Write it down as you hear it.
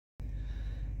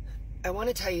I want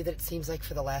to tell you that it seems like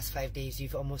for the last 5 days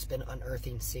you've almost been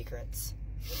unearthing secrets.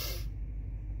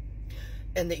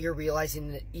 And that you're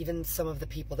realizing that even some of the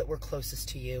people that were closest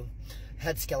to you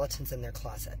had skeletons in their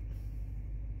closet.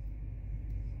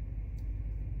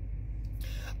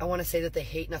 I want to say that they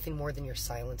hate nothing more than your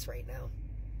silence right now.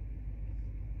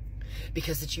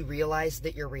 Because that you realize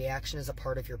that your reaction is a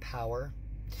part of your power.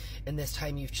 And this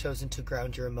time you've chosen to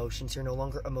ground your emotions. You're no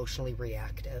longer emotionally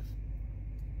reactive.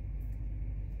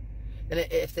 And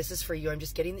if this is for you, I'm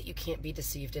just getting that you can't be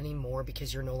deceived anymore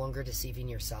because you're no longer deceiving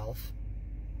yourself.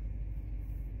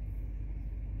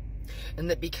 And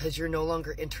that because you're no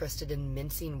longer interested in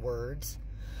mincing words,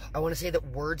 I want to say that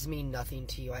words mean nothing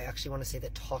to you. I actually want to say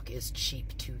that talk is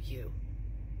cheap to you.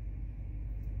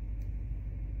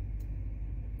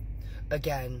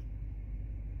 Again,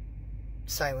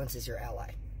 silence is your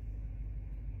ally.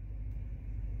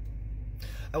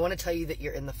 I want to tell you that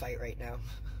you're in the fight right now.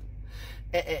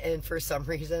 And for some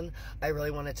reason, I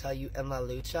really want to tell you, en la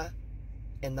lucha,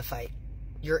 in the fight.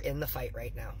 You're in the fight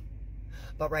right now.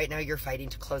 But right now, you're fighting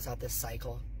to close out this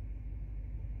cycle.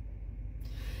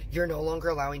 You're no longer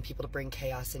allowing people to bring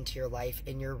chaos into your life,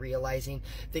 and you're realizing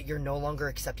that you're no longer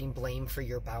accepting blame for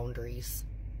your boundaries.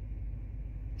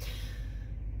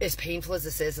 As painful as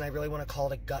this is, and I really want to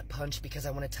call it a gut punch because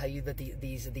I want to tell you that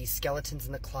these skeletons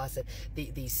in the closet,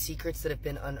 these secrets that have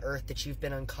been unearthed, that you've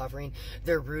been uncovering,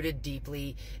 they're rooted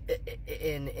deeply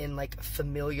in like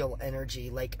familial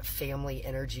energy, like family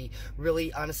energy.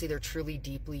 Really, honestly, they're truly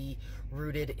deeply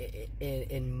rooted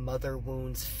in mother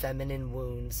wounds, feminine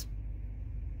wounds.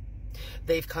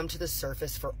 They've come to the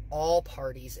surface for all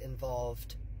parties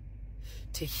involved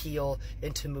to heal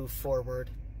and to move forward.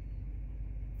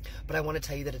 But I want to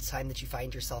tell you that it's time that you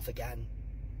find yourself again.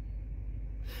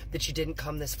 That you didn't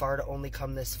come this far to only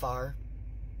come this far.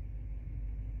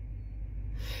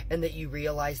 And that you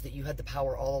realize that you had the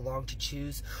power all along to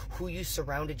choose who you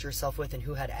surrounded yourself with and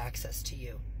who had access to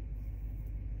you.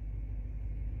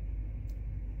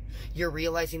 You're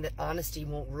realizing that honesty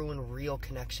won't ruin real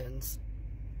connections.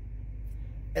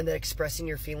 And that expressing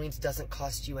your feelings doesn't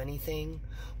cost you anything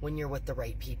when you're with the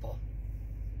right people.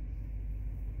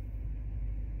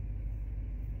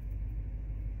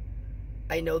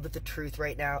 I know that the truth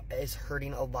right now is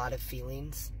hurting a lot of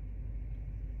feelings.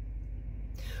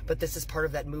 But this is part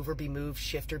of that move or be moved,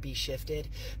 shift or be shifted.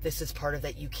 This is part of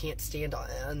that you can't stand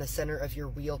on the center of your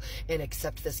wheel and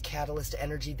accept this catalyst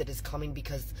energy that is coming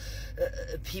because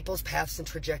people's paths and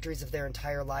trajectories of their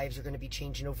entire lives are going to be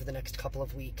changing over the next couple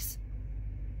of weeks.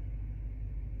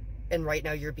 And right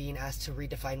now you're being asked to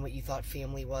redefine what you thought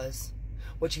family was,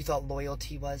 what you thought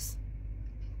loyalty was.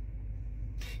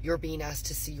 You're being asked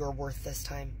to see your worth this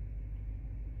time.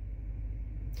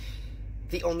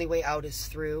 The only way out is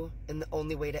through, and the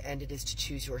only way to end it is to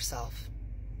choose yourself.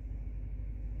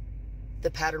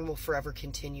 The pattern will forever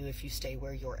continue if you stay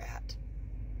where you're at,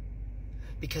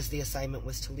 because the assignment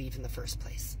was to leave in the first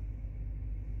place.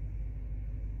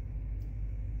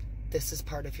 This is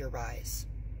part of your rise,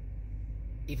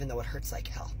 even though it hurts like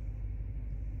hell.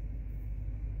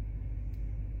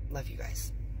 Love you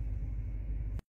guys.